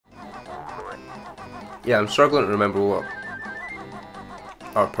Yeah, I'm struggling to remember what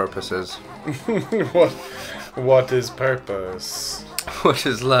our purpose is. What is purpose? What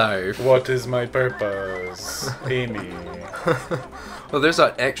is life? What is my purpose? Amy. Well, there's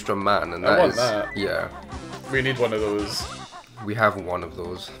that extra man, and that I want is... that. Yeah. We need one of those. We have one of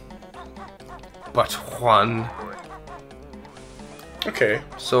those. But one. Okay.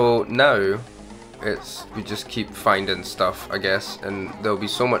 So now, we just keep finding stuff, I guess, and there'll be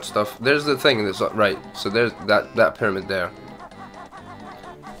so much stuff. There's the thing that's right. So there's that pyramid there.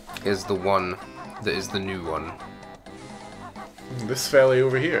 Is the one that is the new one. This fella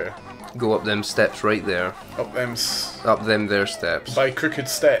over here. Go up them steps right there. Up them there steps. by crooked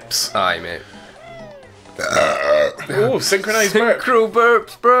steps. Aye, mate. Oh, synchronized burp. Synchro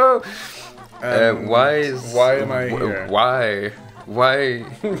burps, bro. Why am I here? Why?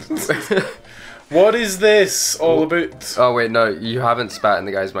 What is this all about? Oh wait, no, you haven't spat in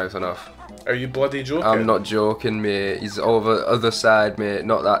the guy's mouth enough. Are you bloody joking? I'm not joking, mate. He's over other side, mate,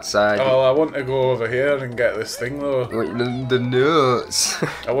 not that side. Oh, I want to go over here and get this thing though. Wait, the notes.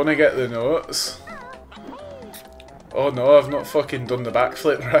 I want to get the notes. Oh no, I've not fucking done the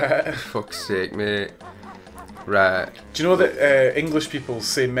backflip right. Fuck's sake, mate. Right. Do you know that English people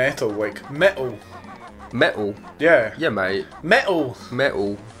say metal like metal? Metal? Yeah. Yeah, mate. Metal.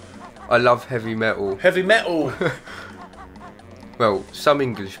 Metal. I love heavy metal. Heavy metal. Well, some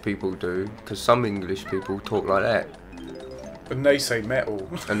English people do, because some English people talk like that. And they say metal.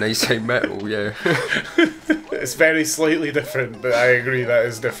 And they say metal, yeah. It's very slightly different, but I agree that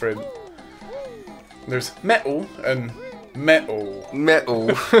is different. There's metal and metal. Metal.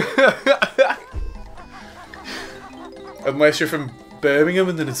 Unless you're from Birmingham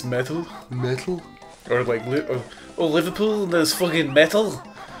and then it's metal. Metal? Or like, Liverpool and then it's fucking metal.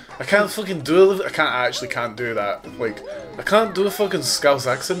 I can't fucking do it. I can't do that. Like, I can't do a fucking Scouse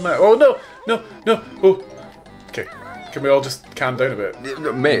accent, mate. Oh no, no, no. Oh, okay. Can we all just calm down a bit?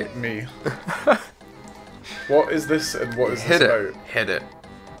 Mate. Me. What is this and what is this about? Hit it.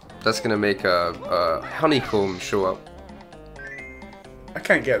 That's gonna make a honeycomb show up. I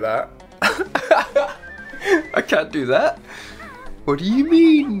can't get that. I can't do that. What do you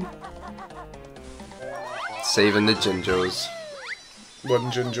mean? Saving the gingers.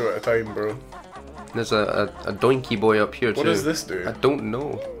 One ginger at a time, bro. There's a donkey boy up here too. What does this do? I don't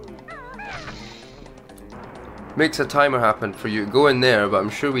know. Makes a timer happen for you. Go in there, but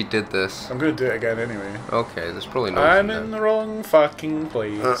I'm sure we did this. I'm gonna do it again anyway. Okay, there's probably no. I'm in the wrong fucking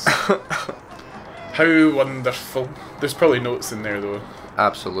place. How wonderful. There's probably notes in there though.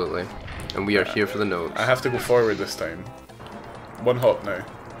 Absolutely. And we are here for the notes. I have to go forward this time. One hop now.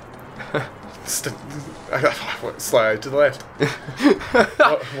 Slide to the left.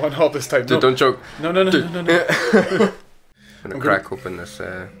 One hop this time. No. Dude, don't joke. No. I'm gonna crack open this.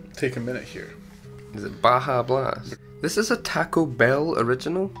 Take a minute here. Is it Baja Blast? This is a Taco Bell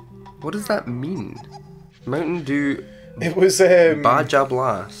original? What does that mean? Mountain Dew. It was Baja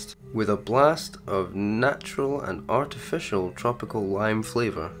Blast. With a blast of natural and artificial tropical lime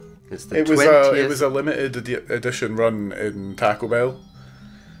flavour. It's the 20th. It was a limited edition run in Taco Bell.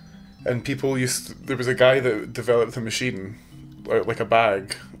 And people there was a guy that developed a machine, like a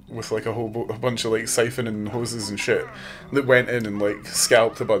bag, with like a bunch of like siphoning hoses and shit, that went in and like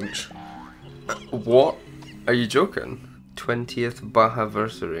scalped a bunch. What? Are you joking? 20th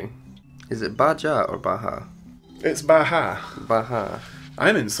Baja-versary. Is it Baja or Baja? It's Baja. Baja.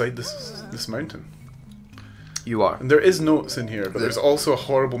 I'm inside this mountain. You are. And there is notes in here, but there's also a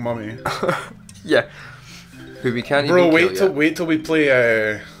horrible mummy. Yeah. Who we can't Bro, even kill yet. wait till we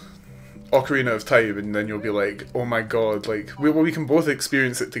play Ocarina of Time, and then you'll be like, oh my god, like, we can both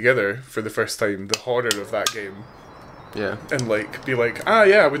experience it together for the first time, the horror of that game. Yeah. And like, be like, ah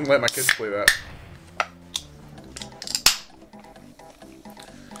yeah, I wouldn't let my kids play that.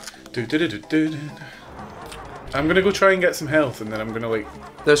 I'm gonna go try and get some health, and then I'm gonna like...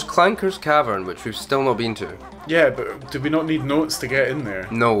 There's Clanker's Cavern, which we've still not been to. Yeah, but do we not need notes to get in there?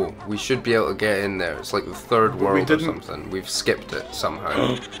 No, we should be able to get in there. It's like the third world or something. We've skipped it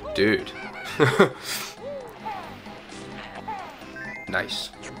somehow. Dude. Nice.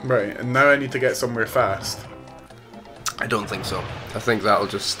 Right, and now I need to get somewhere fast. I don't think so. I think that'll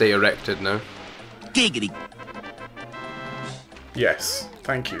just stay erected now. Giggity. Yes,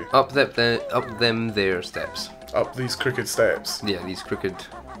 thank you. Up them there steps. Up these crooked steps. Yeah, these crooked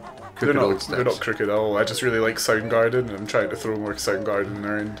They're old not, steps. they're not crooked at all. I just really like Soundgarden, and I'm trying to throw more Soundgarden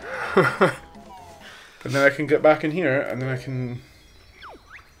around. And then I can get back in here, and then I can...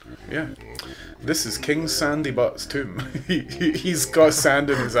 Yeah. This is King Sandy Butt's tomb. He's got sand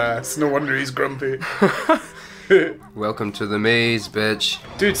in his ass. No wonder he's grumpy. Welcome to the maze, bitch.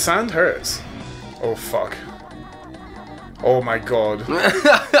 Dude, sand hurts. Oh fuck. Oh my god.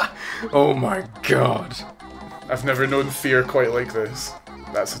 Oh my god. I've never known fear quite like this.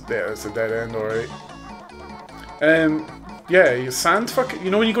 That's a dead end, alright. Yeah, you sand fucking. You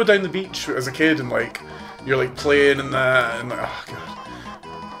know when you go down the beach as a kid and like you're like playing and that and like, oh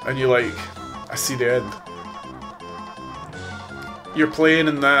god, and you like, I see the end. You're playing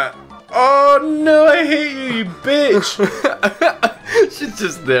in that. Oh no, I hate you, you bitch! She's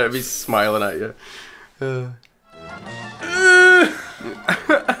just there, be smiling at you.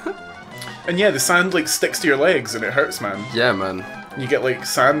 And yeah, the sand like sticks to your legs and it hurts, man. Yeah, man. You get like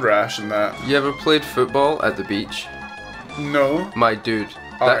sand rash and that. You ever played football at the beach? No. My dude,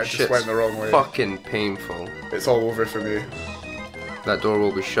 Oh, that I just shit's went the wrong way. fucking painful. It's all over for me. That door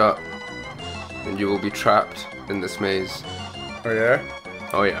will be shut, and you will be trapped in this maze. Oh yeah?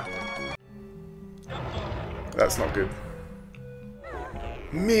 Oh yeah. That's not good.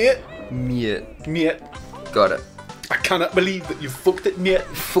 Mate! Mate. Mate! Got it. I cannot believe that you fucked it, mate.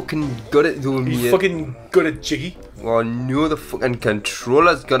 Fucking got it though, mate. You fucking got it, Jiggy. Oh no, the fucking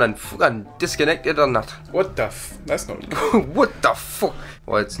controller's gone and fucking disconnected or not. What the f... That's not good. What the fuck?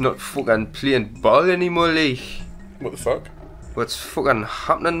 Oh, it's not fucking playing ball anymore, like. What the fuck? What's fucking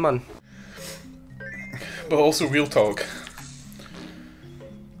happening, man? But also, real talk.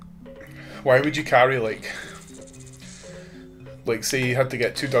 Why would you carry, like, say you had to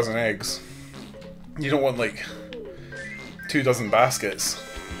get 24 eggs. You don't want, like, 24 baskets.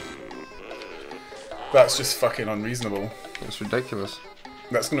 That's just fucking unreasonable. It's ridiculous.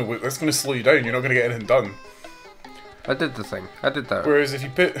 That's gonna slow you down. You're not gonna get anything done. I did the thing. I did that. Whereas if you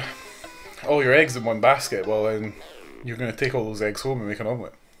put all your eggs in one basket, well then you're gonna take all those eggs home and make an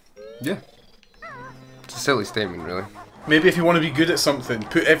omelette. Yeah. It's a silly statement, really. Maybe if you want to be good at something,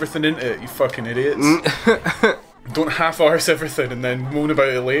 put everything into it, you fucking idiots. Don't half-arse everything and then moan about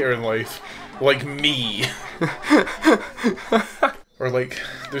it later in life. Like me. Or like,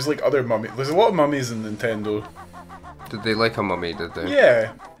 there's like other mummies. There's a lot of mummies in Nintendo. Did they like a mummy, did they?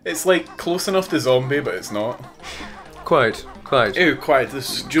 Yeah. It's like close enough to zombie, but it's not. Quite. Ew, quite.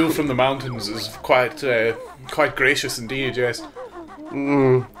 This jewel from the mountains is quite gracious indeed, yes.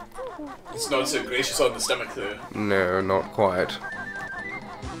 It's not so gracious on the stomach though. No, not quite.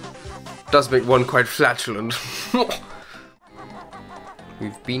 Does make one quite flatulent.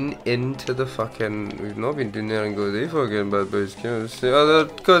 We've been into the fucking... We've not been doing there and go, they fucking bad boys. Oh,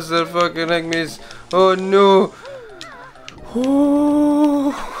 because they're fucking enemies. Oh no.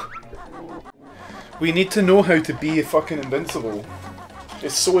 Oh. We need to know how to be fucking invincible.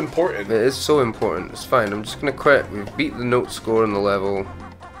 It's so important. It is so important. It's fine. I'm just gonna quit. We've beat the note score in the level.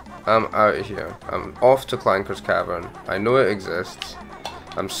 I'm out of here. I'm off to Clanker's Cavern. I know it exists.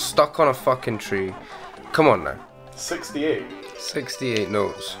 I'm stuck on a fucking tree. Come on now. 68. 68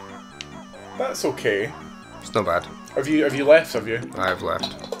 notes. That's okay. It's not bad. Have you left, have you? I have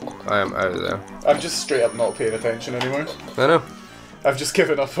left. I am out of there. I'm just straight up not paying attention anymore. I know. I've just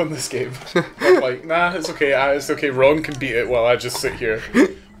given up on this game. I'm like, nah, it's okay, Ron can beat it while I just sit here.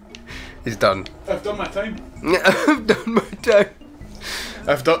 He's done. I've done my time. I've done my time.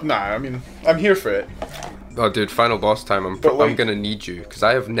 Nah, I mean, I'm here for it. Oh dude, final boss time, I'm like, gonna need you, because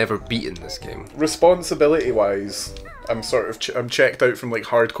I have never beaten this game. Responsibility-wise, I'm sort of, I'm checked out from like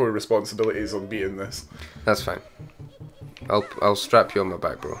hardcore responsibilities on beating this. That's fine. I'll strap you on my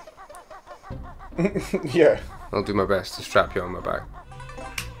back, bro. Yeah. I'll do my best to strap you on my back.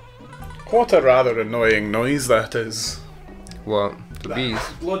 What a rather annoying noise that is. What? The bees?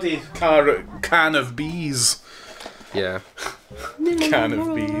 Bloody can of bees. Yeah. Can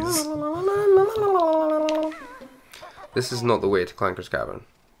of bees. This is not the way to Clanker's Cavern.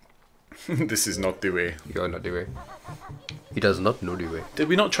 This is not the way. You are not the way. He does not know the way. Did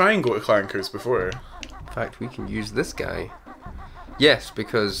we not try and go to Clanker's before? In fact, we can use this guy. Yes,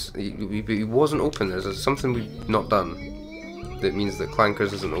 because he wasn't open. There's something we've not done. That means that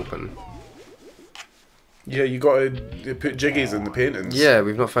Clanker's isn't open. Yeah, you gotta put Jiggies in the paintings. Yeah,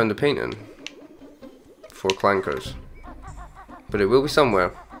 we've not found the painting. For Clanker's. But it will be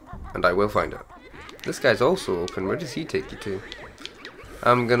somewhere. And I will find it. This guy's also open. Where does he take you to?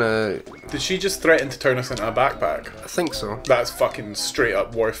 I'm gonna... Did she just threaten to turn us into a backpack? I think so. That's fucking straight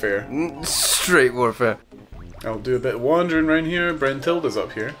up warfare. Straight warfare. I'll do a bit of wandering around here. Brentilda's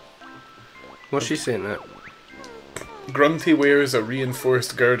up here. What's she saying that? Grunty wears a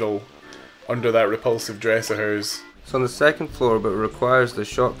reinforced girdle under that repulsive dress of hers. It's on the second floor, but requires the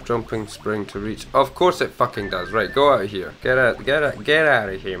shock jumping spring to reach. Of course it fucking does. Right, go out of here. Get out of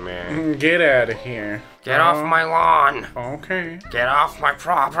here, man. Get out of here. Get off my lawn. Okay. Get off my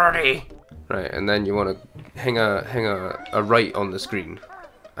property. Right, and then you want to hang a right on the screen.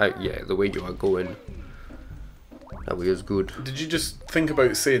 Yeah, the way you are going. That way is good. Did you just think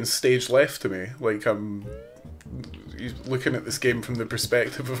about saying stage left to me? Like I'm looking at this game from the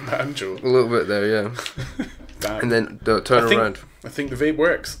perspective of Banjo. A little bit there, yeah. Damn. And then turn around. I think the vape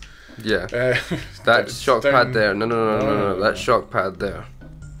works. Yeah. That shock pad there. No. That shock pad there.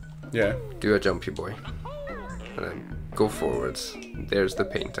 Yeah. Do a jumpy boy. And then go forwards. There's the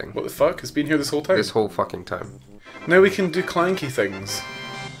painting. What the fuck? It's been here this whole time? This whole fucking time. Now we can do clanky things.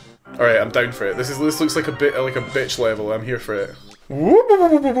 Alright, I'm down for it. This looks like a bit like a bitch level. I'm here for it.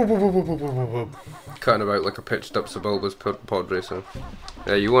 Cutting about like a pitched up suburbus pod racer.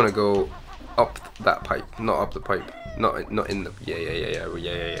 Yeah, you want to go up that pipe, not up the pipe. Not in the... Yeah.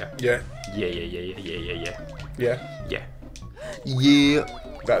 Yeah.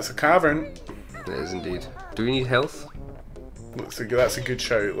 That's a cavern. It is indeed. Do we need health? That's a good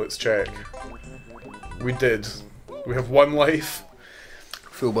shout. Let's check. We did. We have 1 life.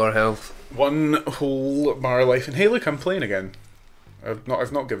 Full bar health. 1 whole bar life. And hey, look, I'm playing again. I've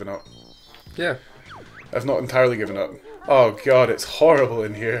not given up. Yeah. I've not entirely given up. Oh god, it's horrible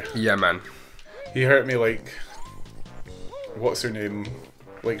in here. Yeah, man. He hurt me like... What's her name?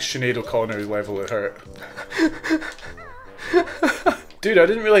 Like Sinead O'Connor level it hurt. Dude, I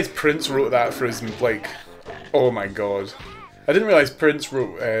didn't realise Prince wrote that for his, like... Oh my god. I didn't realise Prince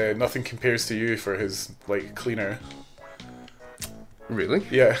wrote Nothing Compares to You for his, like, cleaner. Really?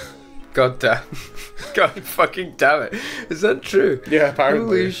 Yeah. God damn. God fucking damn it. Is that true? Yeah,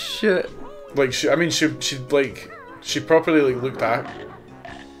 apparently. Holy shit. Like, she properly, like, looked at...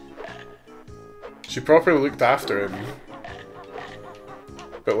 She properly looked after him.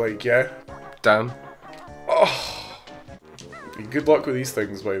 But, like, yeah. Damn. Oh. Good luck with these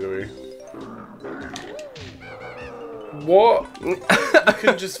things, by the way. What? You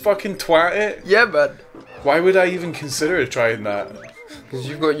can just fucking twat it? Yeah, man. Why would I even consider trying that? Because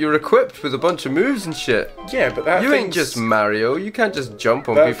you're equipped with a bunch of moves and shit. Yeah, but that You ain't just Mario. You can't just jump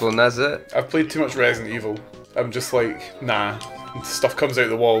on people and that's it. I've played too much Resident Evil. I'm just like, nah. Stuff comes out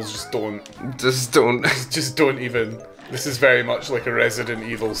the walls, just don't. Just don't. Just don't even. This is very much like a Resident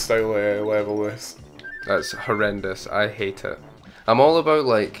Evil style level, this. That's horrendous. I hate it. I'm all about,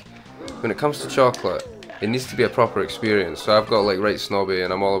 like, when it comes to chocolate, it needs to be a proper experience. So I've got, like, right snobby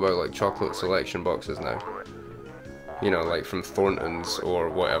and I'm all about, like, chocolate selection boxes now. You know, like from Thornton's or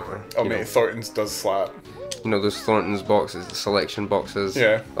whatever. Oh mate, Thornton's does slap. You know those Thornton's boxes, the selection boxes?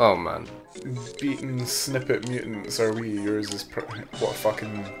 Yeah. Oh man. Beaten snippet mutants are we? Yours is what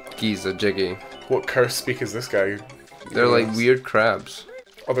fucking... Giza, Jiggy. What curse speak is this guy? They're like weird crabs.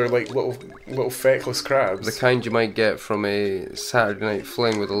 Oh, they're like little feckless crabs. The kind you might get from a Saturday night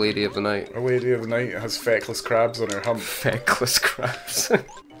fling with a lady of the night. A lady of the night has feckless crabs on her hump. Feckless crabs.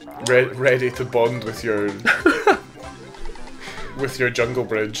 Ready to bond with your... with your jungle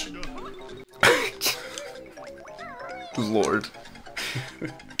bridge. Lord.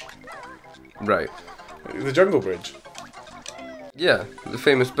 Right. The Jungle Bridge. Yeah, the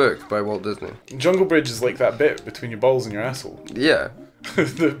famous book by Walt Disney. Jungle Bridge is like that bit between your balls and your asshole. Yeah.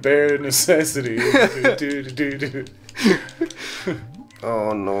 The bare necessity.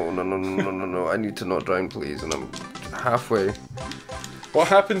 Oh no. I need to not drown, please, and I'm halfway. What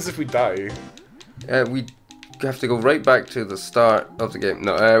happens if we die? We have to go right back to the start of the game.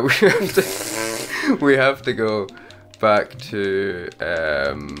 No, we have to go back to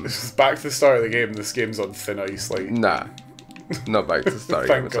This is back to the start of the game. This game's on thin ice, like. Nah, not back to the start.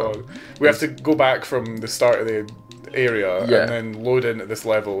 Thank God. We have to go back from the start of the area Yeah. and then load into this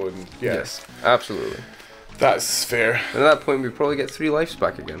level, and yeah. Yes, absolutely. That's fair. And at that point, we probably get 3 lives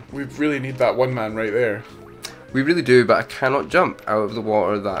back again. We really need that one man right there. We really do, but I cannot jump out of the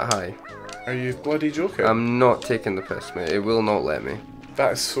water that high. Are you bloody joking? I'm not taking the piss, mate. It will not let me.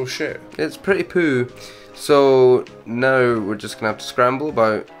 That is so shit. It's pretty poo. So now we're just gonna have to scramble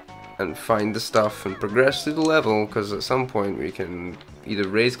about and find the stuff and progress through the level, because at some point we can either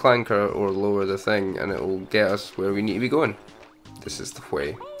raise Clanker or lower the thing and it will get us where we need to be going. This is the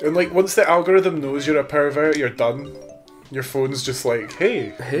way. And like, once the algorithm knows you're a pervert, you're done. Your phone's just like,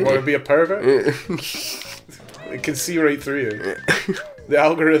 hey. Want to be a pervert? It can see right through you. The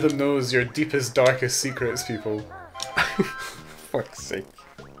algorithm knows your deepest, darkest secrets, people. Fuck's sake.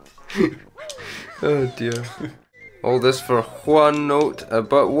 Oh dear. All this for one note,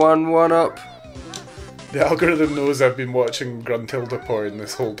 but one up. The algorithm knows I've been watching Gruntilda porn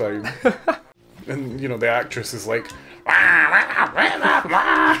this whole time. And, you know, the actress is like...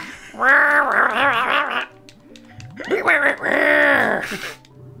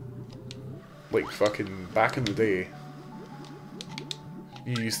 Like fucking back in the day,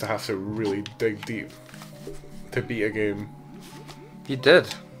 you used to have to really dig deep to beat a game. You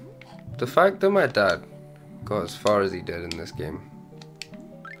did. The fact that my dad got as far as he did in this game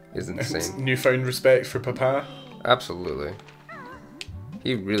is insane. Newfound respect for Papa. Absolutely.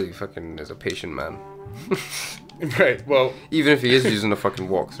 He really fucking is a patient man. Right, well... Even if he is using a fucking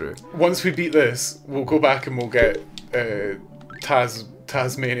walkthrough. Once we beat this, we'll go back and we'll get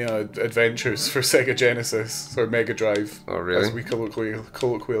Tasmania Adventures for Sega Genesis, or Mega Drive, Oh, really? as we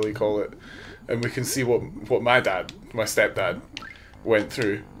colloquially call it. And we can see what my stepdad, went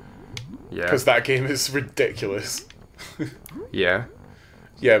through. Yeah. Because that game is ridiculous. Yeah.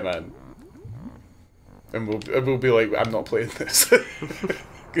 Yeah, man. And we'll be like, I'm not playing this.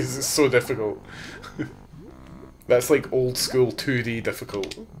 Because it's so difficult. That's like old school 2D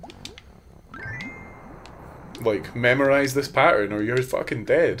difficult. Like, memorize this pattern or you're fucking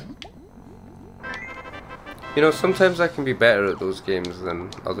dead. You know, sometimes I can be better at those games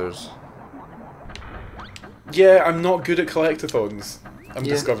than others. Yeah, I'm not good at collectathons. I'm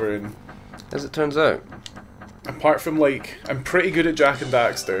Yeah. discovering. As it turns out. Apart from, like, I'm pretty good at Jak and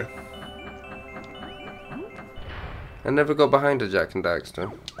Daxter. I never got behind a Jak and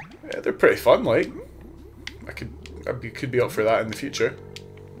Daxter. Yeah, they're pretty fun, like. I could be up for that in the future.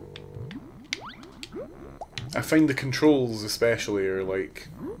 I find the controls especially are, like,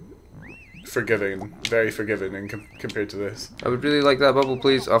 forgiving. Very forgiving compared to this. I would really like that bubble,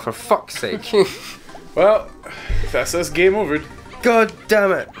 please. Oh, for fuck's sake. Well, that's us game over. God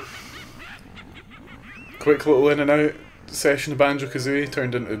damn it. Quick little in and out session of Banjo-Kazooie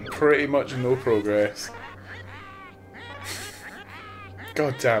turned into pretty much no progress.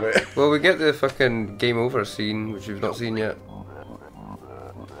 God damn it. Well, we get the fucking game over scene, which we've not seen yet.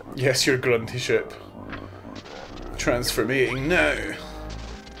 Yes, your grunty ship. Transformating now.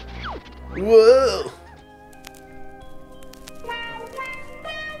 Whoa!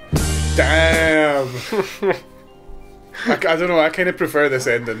 Damn! I don't know, I kind of prefer this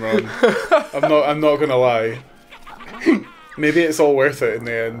ending, Ron. I'm not gonna lie. Maybe it's all worth it in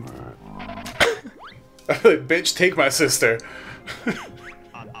the end. Like, bitch, take my sister.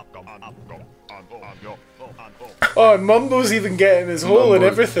 Oh, and Mumbo's even getting his hole and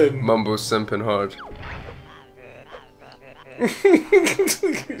everything. Mumbo's simping hard.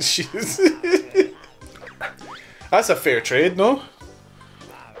 That's a fair trade, no?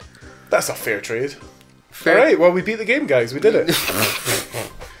 That's a fair trade. Fair. Alright, well, we beat the game, guys. We did it.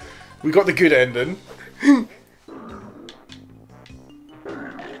 We got the good ending.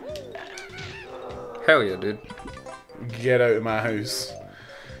 Hell yeah, dude. Get out of my house.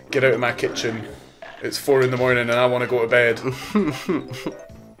 Get out of my kitchen. It's 4 in the morning and I want to go to bed.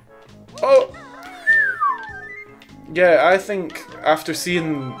 Oh! Yeah, I think after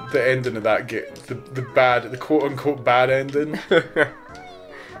seeing the ending of that game, the quote-unquote bad ending,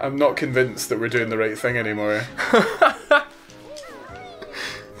 I'm not convinced that we're doing the right thing anymore.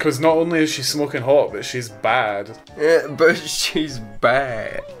 Because not only is she smoking hot, but she's bad. Yeah, but she's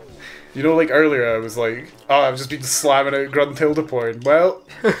bad. You know, like earlier I was like, oh, I've just been slamming out Gruntilda porn. Well...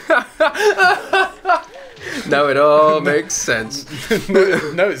 Now it all makes sense.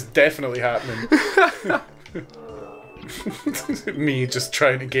 now it's definitely happening. Me just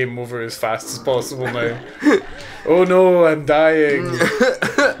trying to game over as fast as possible now. Oh no, I'm dying.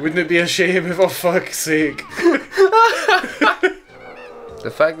 Wouldn't it be a shame if, oh fuck's sake.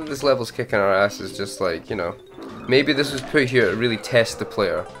 The fact that this level's kicking our ass is just like, you know, maybe this was put here to really test the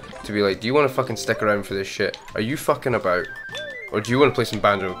player. To be like, do you want to fucking stick around for this shit? Are you fucking about? Or do you want to play some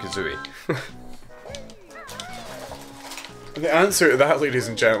Banjo-Kazooie? The answer to that, ladies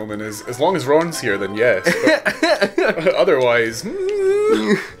and gentlemen, is as long as Ron's here, then yes. But otherwise...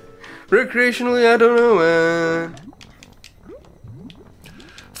 Recreationally, I don't know, man.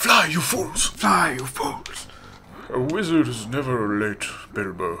 Fly, you fools! Fly, you fools! A wizard is never late,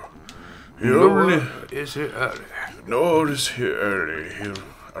 Bilbo. Nor is it early. Nor is he early. He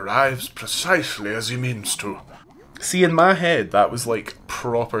arrives precisely as he means to. See, in my head, that was like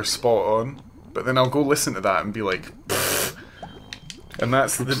proper spot on. But then I'll go listen to that and be like, pfft. And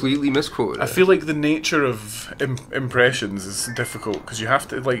that's completely misquoted. I feel like the nature of impressions is difficult because you have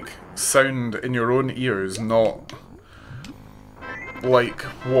to like sound in your own ears, not like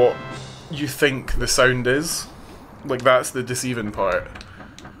what you think the sound is. Like that's the deceiving part.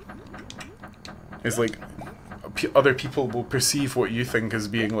 It's like other people will perceive what you think as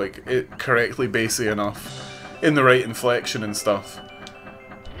being like it correctly bassy enough, in the right inflection and stuff.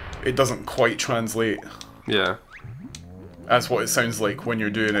 It doesn't quite translate. Yeah. That's what it sounds like when you're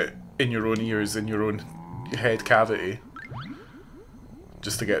doing it in your own ears, in your own head cavity.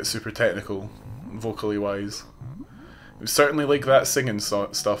 Just to get super technical, vocally wise. It was certainly like that singing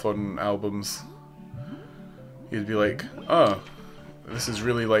stuff on albums. You'd be like, oh, This is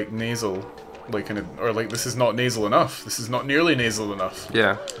really like nasal, like or like this is not nasal enough. This is not nearly nasal enough.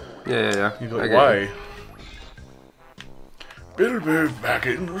 Yeah. Yeah. You'd be like, why? Back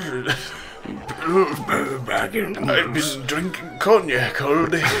in. I've been drinking cognac all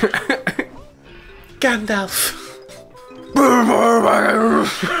day. Gandalf.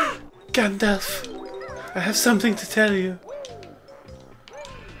 Gandalf, I have something to tell you.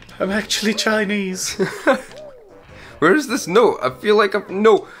 I'm actually Chinese. Where is this note? I feel like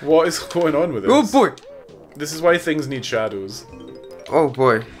no. What is going on with this? Oh boy. This is why things need shadows. Oh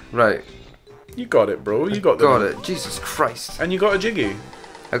boy. Right. You got it, bro. You got it. Jesus Christ. And you got a Jiggy.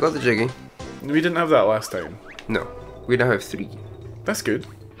 I got the Jiggy. We didn't have that last time. No. We now have 3. That's good.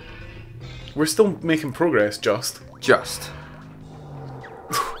 We're still making progress, Just.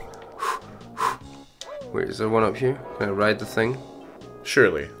 Wait, is there one up here? Can I ride the thing?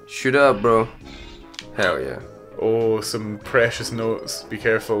 Surely. Shoot up, bro. Hell yeah. Oh, some precious notes. Be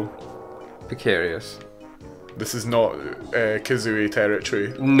careful. Precarious. This is not Kazooie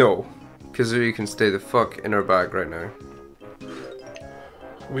territory. No. Kazooie can stay the fuck in her bag right now.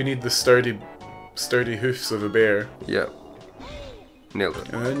 We need the sturdy hoofs of a bear. Yep. Nailed it.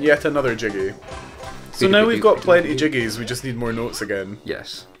 And then yet another Jiggy. So now we've got plenty Jiggies, we just need more notes again.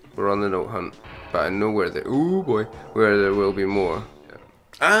 Yes. We're on the note hunt. But I know where there will be more. Yeah.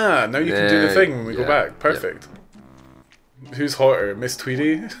 Ah, now you can do the thing when we go back. Perfect. Yep. Who's hotter, Miss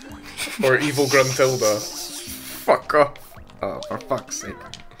Tweedy or Evil Gruntilda? Fuck off. Oh, for fuck's sake.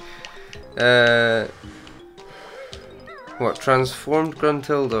 What, transformed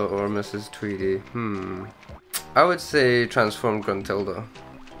Gruntilda or Mrs. Tweedy? I would say transformed Gruntilda.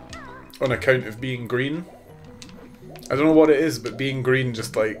 On account of being green? I don't know what it is, but being green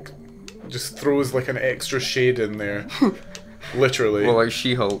just throws like an extra shade in there. Literally. Well, like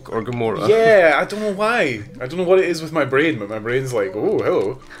She-Hulk or Gamora. Yeah, I don't know why. I don't know what it is with my brain, but my brain's like, oh,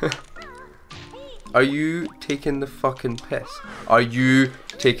 hello. Are you taking the fucking piss? Are you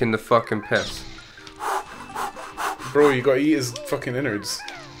taking the fucking piss? Bro, you gotta eat his fucking innards.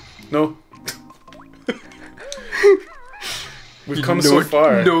 No. We've come so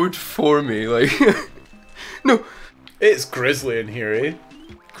far. Note for me, like... No. It's Grizzly in here, eh?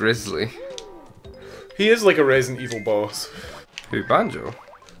 Grizzly. He is like a Resident Evil boss. Who, Banjo?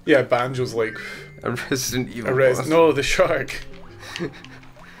 Yeah, Banjo's like... A Resident Evil boss? No, the shark.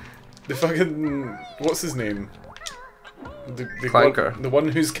 The fucking... What's his name? The Clanker. The one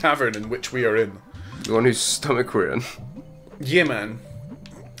whose cavern in which we are in. The one whose stomach we're in. Yeah, man.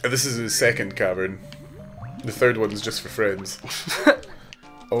 This is his second cavern. The third one's just for friends.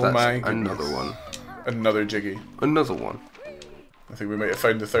 Oh That's my goodness. Another one. Another Jiggy. Another one. I think we might have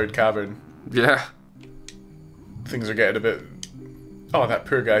found the third cavern. Yeah. Things are getting a bit... Oh, that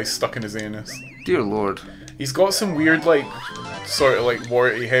poor guy's stuck in his anus. Dear Lord. He's got some weird, like, sort of like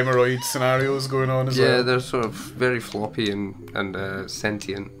warty hemorrhoid scenarios going on as well. Yeah, they're sort of very floppy and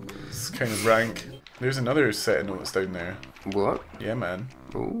sentient. It's kind of rank. There's another set of notes down there. What? Yeah, man.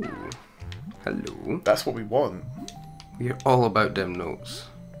 Oh. Hello. That's what we want. We're all about them notes.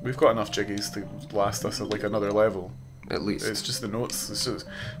 We've got enough Jiggies to last us at like another level. At least. It's just the notes.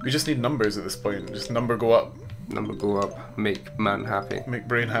 We just need numbers at this point. Just number go up. Number go up. Make man happy. Make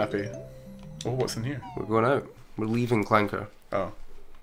brain happy. Oh, what's in here? We're going out. We're leaving Clanker. Oh.